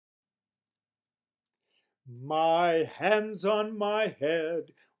My hands on my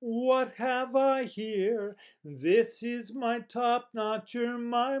head, what have I here? This is my top-notcher,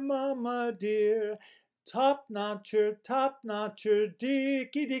 my mama dear. Top-notcher,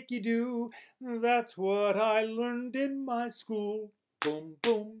 dicky-dicky-doo. That's what I learned in my school. Boom,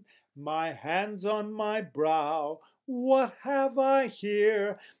 boom. My hands on my brow, what have I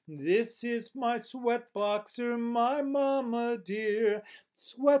here? This is my sweat boxer, my mama dear.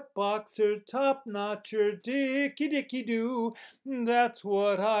 Sweat boxer, top-notcher, dicky-dicky-doo. That's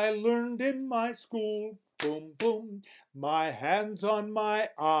what I learned in my school. Boom, boom. My hands on my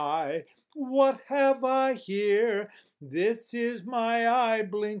eye, what have I here? This is my eye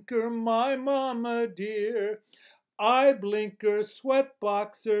blinker, my mama dear. Eye blinker, sweat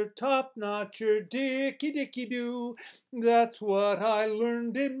boxer, top-notcher, dicky-dicky-doo. That's what I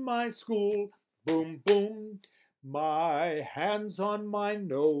learned in my school. Boom, boom. My hands on my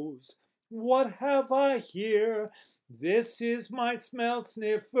nose, what have I here? This is my smell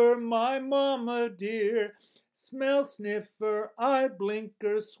sniffer, my mama dear. Smell sniffer, eye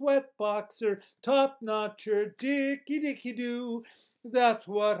blinker, sweat boxer, top-notcher, dicky-dicky-doo. That's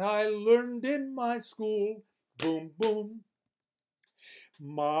what I learned in my school. Boom, boom.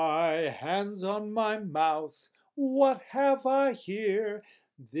 My hands on my mouth, what have I here?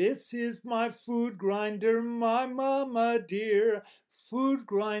 This is my food grinder, my mama dear. Food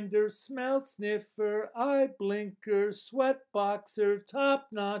grinder, smell sniffer, eye blinker, sweat boxer,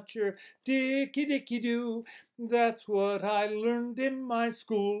 top-notcher, dicky-dicky-doo. That's what I learned in my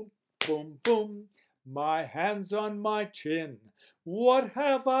school. Boom, boom. My hands on my chin, what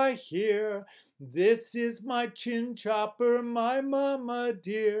have I here? This is my chin chopper, my mama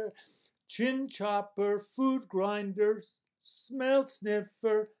dear. Chin chopper, food grinder, smell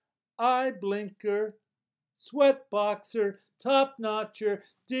sniffer, eye blinker, sweat boxer, top-notcher,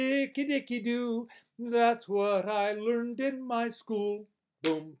 dicky-dicky-doo. That's what I learned in my school.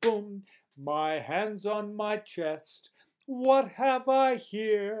 Boom, boom. My hands on my chest, what have I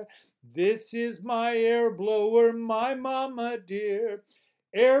here? This is my air blower, my mama dear.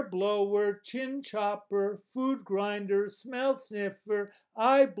 Air blower, chin chopper, food grinder, smell sniffer,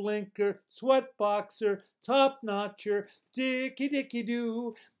 eye blinker, sweat boxer, top-notcher,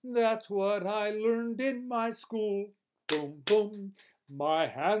 dicky-dicky-doo. That's what I learned in my school. Boom, boom. My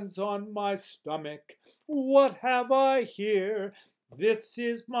hands on my stomach, what have I here? This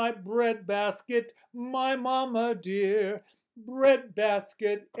is my bread basket, my mama dear. Bread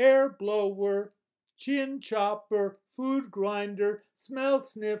basket, air blower, chin chopper, food grinder, smell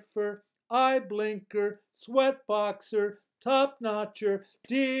sniffer, eye blinker, sweat boxer, top-notcher,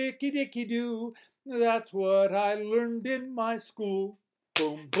 dicky-dicky-doo. That's what I learned in my school.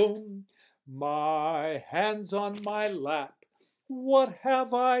 Boom, boom. My hands on my lap, what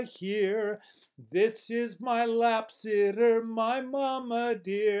have I here? This is my lap sitter, my mama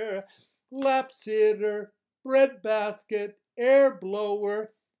dear. Lap sitter, bread basket, air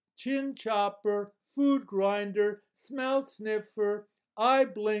blower, chin chopper, food grinder, smell sniffer, eye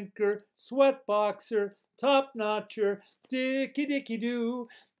blinker, sweat boxer, top-notcher, dicky-dicky-doo.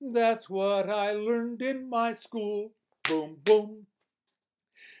 That's what I learned in my school. Boom, boom.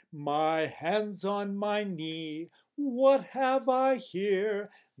 My hands on my knee, what have I here?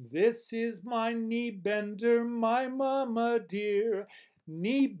 This is my knee bender, my mama dear.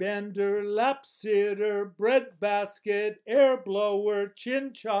 Knee bender, lap sitter, bread basket, air blower,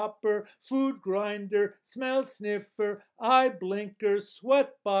 chin chopper, food grinder, smell sniffer, eye blinker,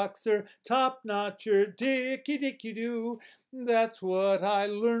 sweat boxer, top-notcher, dicky-dicky-doo. That's what I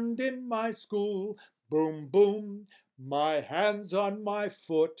learned in my school. Boom, boom. My hands on my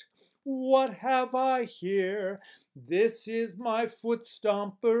foot, what have I here? This is my foot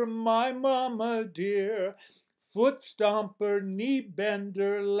stomper, my mama dear. Foot stomper, knee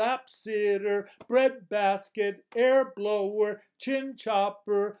bender, lap sitter, bread basket, air blower, chin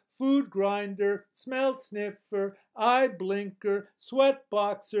chopper, food grinder, smell sniffer, eye blinker, sweat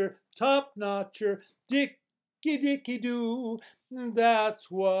boxer, top-notcher, dicky-dicky-doo.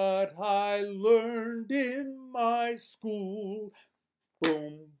 That's what I learned in my school.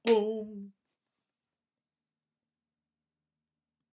 Boom, boom.